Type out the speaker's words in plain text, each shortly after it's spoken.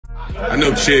I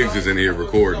know Chigs is in here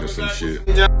recording or some shit.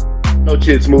 No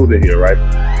Chid Smooth in here, right?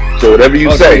 So whatever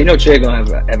you say, you know, Chig gonna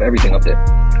have everything up there.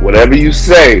 Whatever you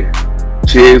say,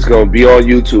 Chid's gonna be on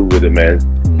YouTube with it, man.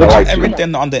 Not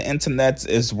everything on the internet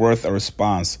is worth a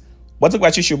response. What's up,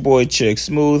 guys? It's your boy Chig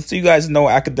Smooth. So you guys know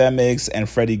Akademiks and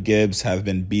Freddie Gibbs have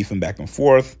been beefing back and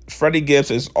forth. Freddie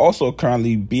Gibbs is also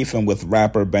currently beefing with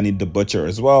rapper Benny the Butcher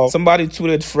as well. Somebody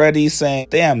tweeted Freddie saying,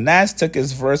 "Damn, NAS took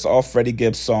his verse off Freddie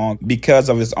Gibbs' song because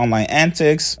of his online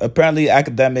antics." Apparently,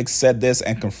 Akademiks said this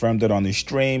and confirmed it on his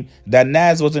stream that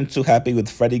NAS wasn't too happy with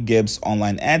Freddie Gibbs'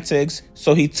 online antics,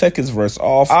 so he took his verse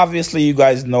off. Obviously, you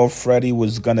guys know Freddie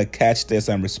was gonna catch this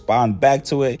and respond back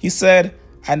to it. He said,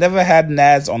 "I never had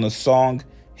NAS on a song.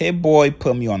 Hit Boy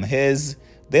put me on his.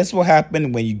 This will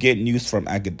happen when you get news from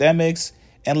Akademiks.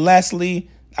 And lastly,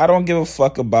 I don't give a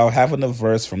fuck about having a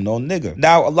verse from no nigga."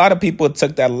 Now, a lot of people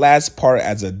took that last part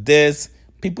as a diss.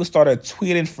 People started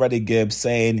tweeting Freddie Gibbs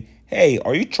saying, "Hey,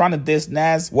 are you trying to diss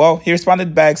NAS?" Well, he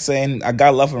responded back saying, "I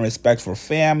got love and respect for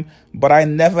fam, but I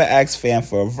never asked fam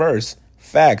for a verse.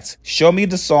 Fact, show me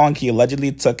the song he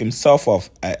allegedly took himself off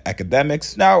at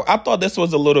Akademiks." Now, I thought this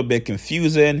was a little bit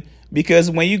confusing because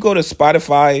when you go to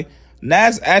Spotify,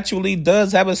 NAS actually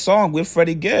does have a song with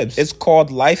Freddie Gibbs. It's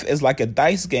called Life is Like a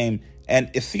Dice Game, and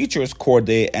it features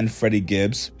Corday and Freddie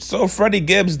Gibbs. So Freddie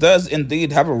Gibbs does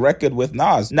indeed have a record with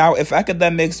NAS. Now, if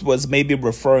Akademiks was maybe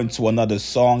referring to another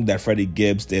song that Freddie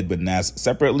Gibbs did with NAS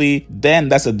separately, then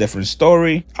that's a different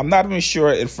story. I'm not even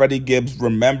sure if Freddie Gibbs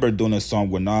remembered doing a song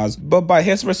with NAS, but by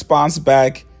his response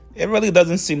back, it really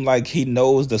doesn't seem like he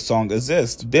knows the song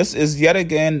exists. This is yet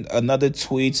again another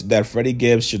tweet that Freddie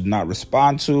Gibbs should not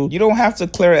respond to. You don't have to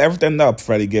clear everything up,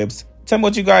 Freddie Gibbs. Tell me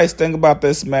what you guys think about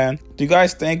this, man. Do you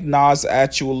guys think NAS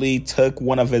actually took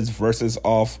one of his verses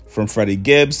off from Freddie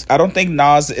Gibbs? I don't think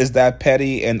NAS is that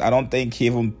petty, and I don't think he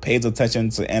even pays attention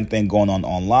to anything going on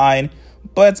online,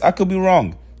 but I could be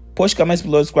wrong. Push comments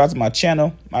below, subscribe to my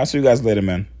channel. I'll see you guys later,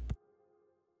 man.